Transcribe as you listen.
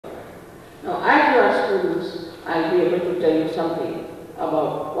Now, as you are students, I'll be able to tell you something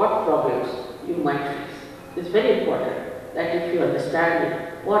about what problems you might face. It's very important that if you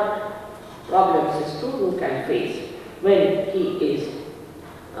understand what problems a student can face when he is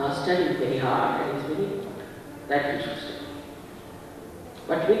studying very hard, and it's very important that he should study.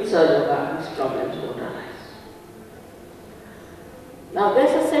 But with Sahajayoga, these problems won't arise. Now,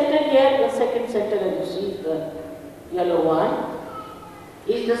 there's a center here, the second center, as you see, the yellow one,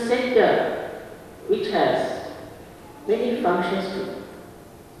 is the center which has many functions to it.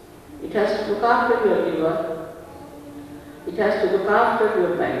 It has to look after your liver, it has to look after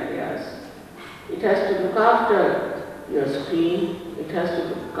your pancreas, it has to look after your spleen, it has to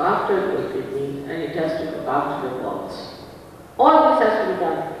look after your kidneys, and it has to look after your bowels. All this has to be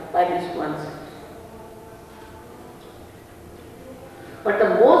done by this one center. But the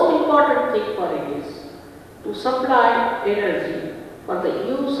most important thing for it is to supply energy for the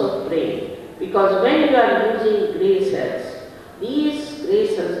use of brain, because when you are using grey cells, these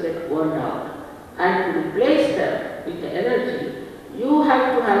grey cells get burned out, and to replace them with the energy, you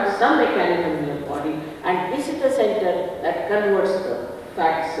have to have some mechanism in your body, and this is the center that converts the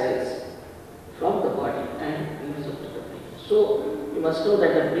fat cells from the body and gives it to the brain. So you must know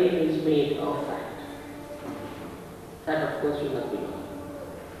that the brain is made of fat. That of course you must be knowing.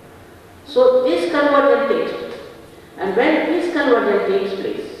 So this conversion takes place, and when this conversion takes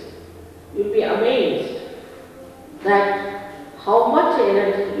place, you will be amazed that how much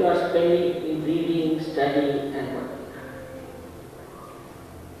energy you are spending in reading, studying and working.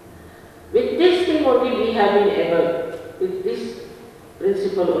 With this thing only we have been able, with this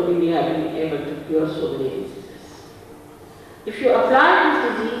principle only we have been able to cure so many diseases. If you apply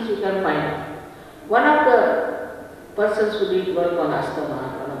this disease, you can find out. One of the persons who did work on asthma,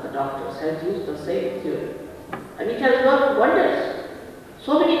 one of the doctors, has used the same theory, and it has worked wonders.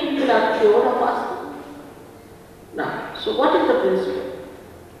 So many people are cured of asthma. Now, so what is the principle?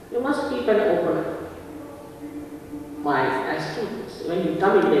 You must keep an open mind as students. When you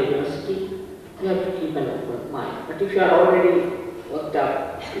come in the university, you have to keep an open mind. But if you are already worked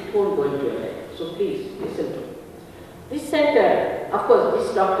up, it won't go into your head. So please listen to me. This center, of course,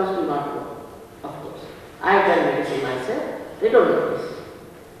 these doctors do not know, of course. I have done medicine myself, they don't know this.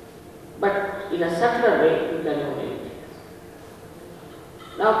 But in a subtler way, you can know anything.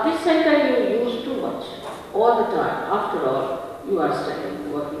 Now, this center you use too much, all the time. After all, you are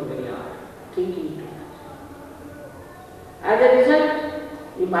studying, working very hard, thinking too much. As a result,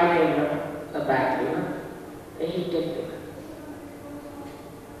 you might end up a bad liver, a heated liver.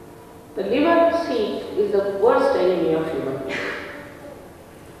 The liver's heat is the worst enemy of human beings,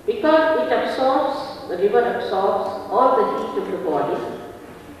 because it absorbs, the liver absorbs all the heat of the body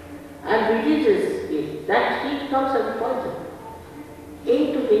and releases it. That heat comes as poison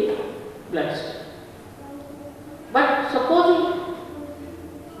into the bloodstream. But supposing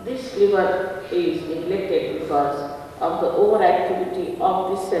this liver is neglected because of the overactivity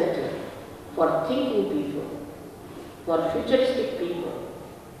of this center for thinking people, for futuristic people,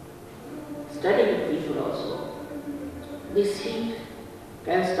 studying people also, this heat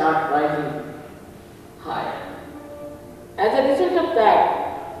can start rising higher. As a result of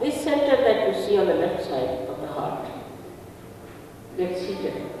that, this center that you see on the left side of the heart gets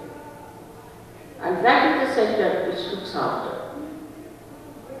heated. And that is the center which looks after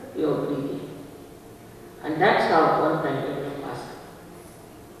your breathing. And that's how one can develop asthma.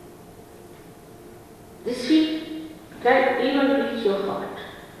 This heat can even reach your heart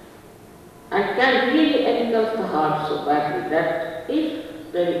and can really engulf the heart so badly that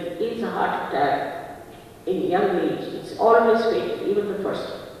if there is a heart attack in young age, it's always fatal, even the first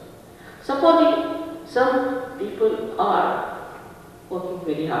one. Supposing some people are working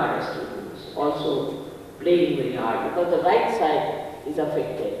very hard as students, also playing very hard, because the right side is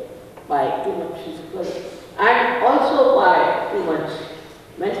affected by too much physical and also by too much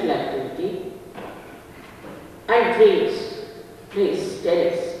mental activity, and plays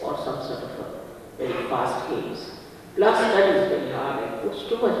tennis or some sort of a very fast games, plus studies very hard and puts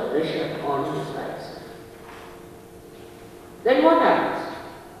too much pressure on his right side. Then what happens?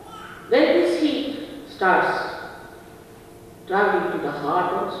 When this heat starts traveling to the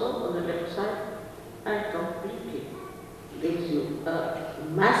heart also on the left side and completely gives you a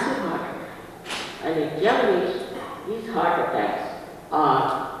massive heart attack. And at young age, these heart attacks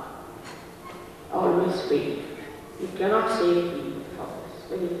are always fatal. You cannot save people from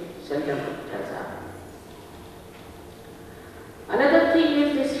this. Very seldom it has happened. Another thing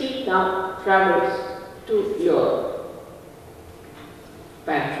is this heat now travels to your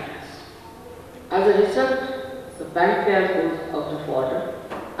pancreas. As a result, the pancreas goes out of order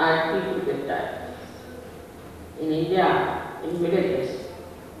and people get diabetes. In India, in Middle East,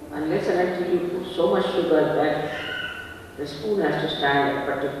 unless and until you put so much sugar that the spoon has to stand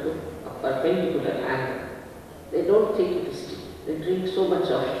at a perpendicular angle, they don't think it is tea. They drink so much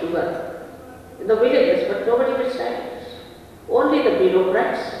of sugar in the villages, but nobody gets diabetes. Only the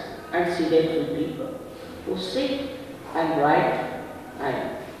bureaucrats and sedentary people who sit and write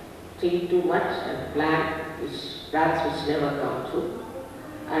and think too much and plan plans which never come true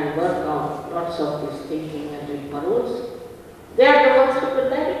and work on lots of this thinking and drink maroons, they are the ones who get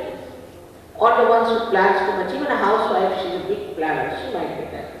diabetes. Or the ones who plans too much. Even a housewife, she's a big planner, she might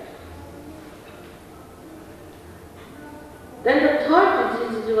get diabetes. Then the third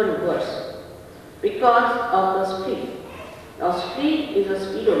disease is even worse because of the spleen. Now spleen is a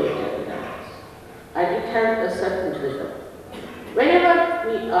speedometer in us and it has a certain rhythm. Whenever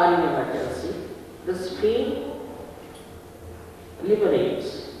we are in emergency, the spleen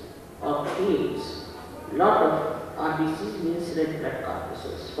liberates or creates a lot of RBCs, means red blood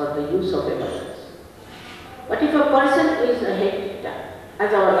corpuscles, for the use of emergency. But if a person is a hectic time,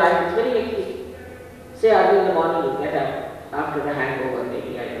 as our life is very hectic, say early in the morning you get up after the hangover,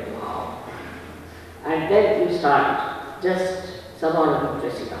 maybe I don't know how, and then you start just somehow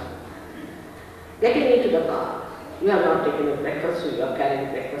dressing up, getting into the car. You have not taken your breakfast, so you are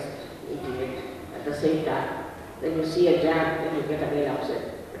carrying breakfast, eating it at the same time. Then you see a jam, then you get again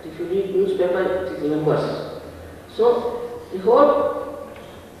upset. But if you read newspaper, it is even worse. So the whole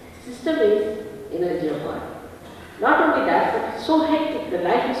system is energy of body. Not only that, but it's so hectic, the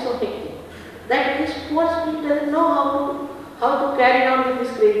life is so hectic, that this poor spirit doesn't know how to carry on with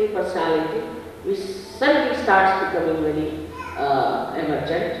this crazy personality, which suddenly starts becoming very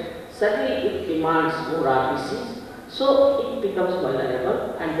emergent. Suddenly it demands more RBCs. So it becomes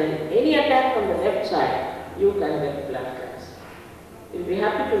vulnerable, and then any attack from the left side, you can get blood cancer. You'll be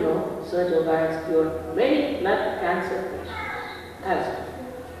happy to know Sahajayoga has cured many blood cancer patients.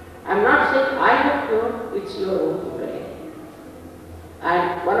 I'm not saying I have cured, it's your own brain.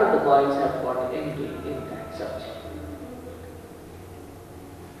 And one of the boys have got MD in that subject.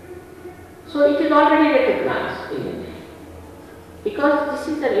 So it is already recognized in India, because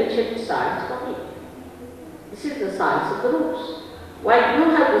this is an ancient science for me. This is the science of the roots. While you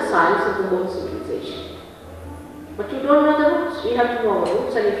have the science of the whole civilization, but you don't know the roots. We have to know our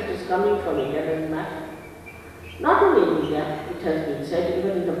roots, and if it is coming from India, it doesn't matter. Not only in India, it has been said,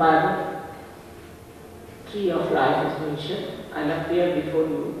 even in the Bible, tree of life is mentioned and appear before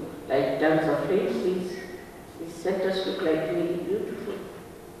you like tons of flames. These centers look like really beautiful,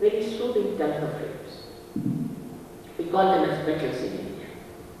 very soothing tons of flames. We call them as petals in India.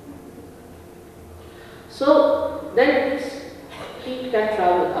 So then this heat can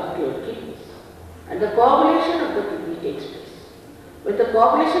travel up to your kidneys, and the coagulation of the kidney takes place. When the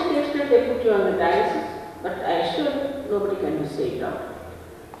coagulation takes place, they put you on the dialysis, but I assure you, nobody can be saved out.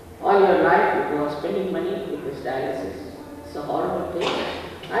 All your life you go spending money with this dialysis. It's a horrible thing,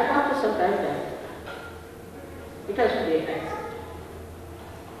 and after some time die. It has to be a accident.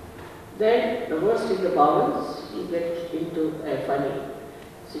 Then the worst is the bowels. You get into a funny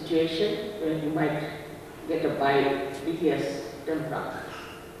situation where you might get a bilious tempera,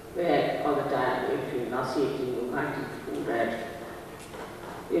 where all the time if you're nauseating, you can't eat food, and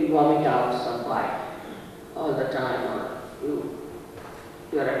you'll vomit out some bile all the time, or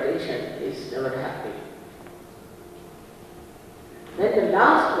your attention is never happy. Then the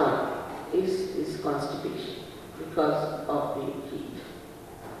last one is constipation because of the heat.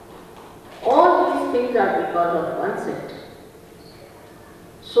 All these things are because of one center.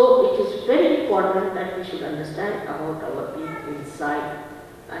 So it is very important that we should understand about our being inside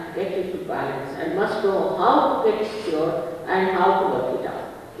and get it to balance, and must know how to get it cured and how to work it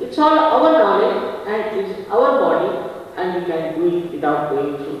out. It's all our knowledge and it's our body, and we can do it without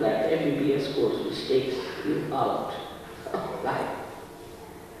going through that MBBS course which takes you out of life.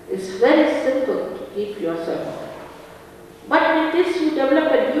 It's very simple to keep yourself on. But with this you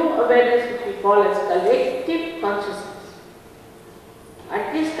develop a new awareness which we call as collective consciousness.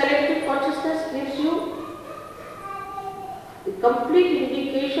 And this collective consciousness gives you the complete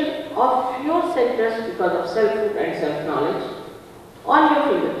indication of your centers because of selfhood and self-knowledge on your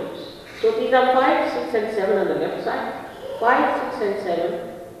fingertips. So these are 5, 6 and 7 on the left side, 5, 6 and 7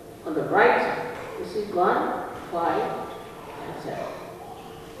 on the right side. This is 1, 5 and 7.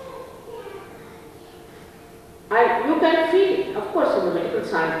 And you can feel it. Of course, in the medical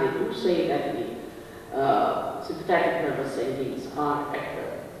science they do say that the sympathetic nervous endings are at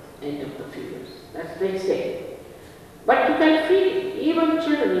the end of the fingers. That's they say. But you can feel it. Even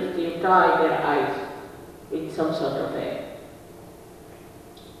children, if they dry their eyes with some sort of a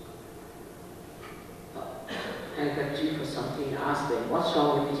handkerchief or something and ask them, what's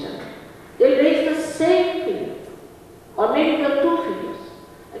wrong with each other? They'll raise the same finger, or maybe the two fingers.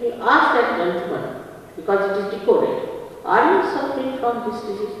 And you ask that gentleman, because it is decoded, are you suffering from this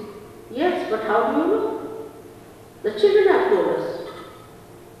disease? Yes, but how do you know? The children have told us.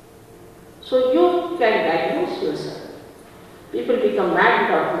 So you can diagnose yourself. People become mad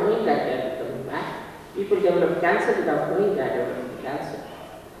without knowing that they are becoming mad. People develop cancer without knowing that they are developing cancer.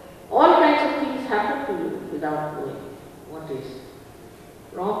 All kinds of things happen to you without knowing what is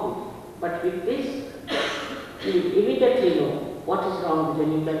wrong with you. But with this, you immediately know what is wrong with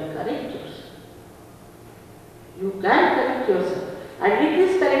you and you can correct yourself. You can correct yourself. And with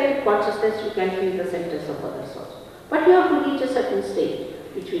this corrected consciousness, you can feel the centers of others also. But you have to reach a certain state,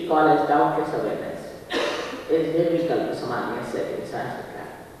 which we call as doubtless awareness. As Nirvikalpa Samadhi has said in Sanskrit.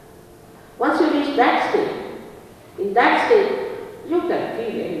 Once you reach that state, in that state, you can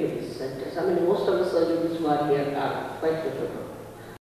feel anybody's centers. I mean, most of the surgeons who are here are quite difficult.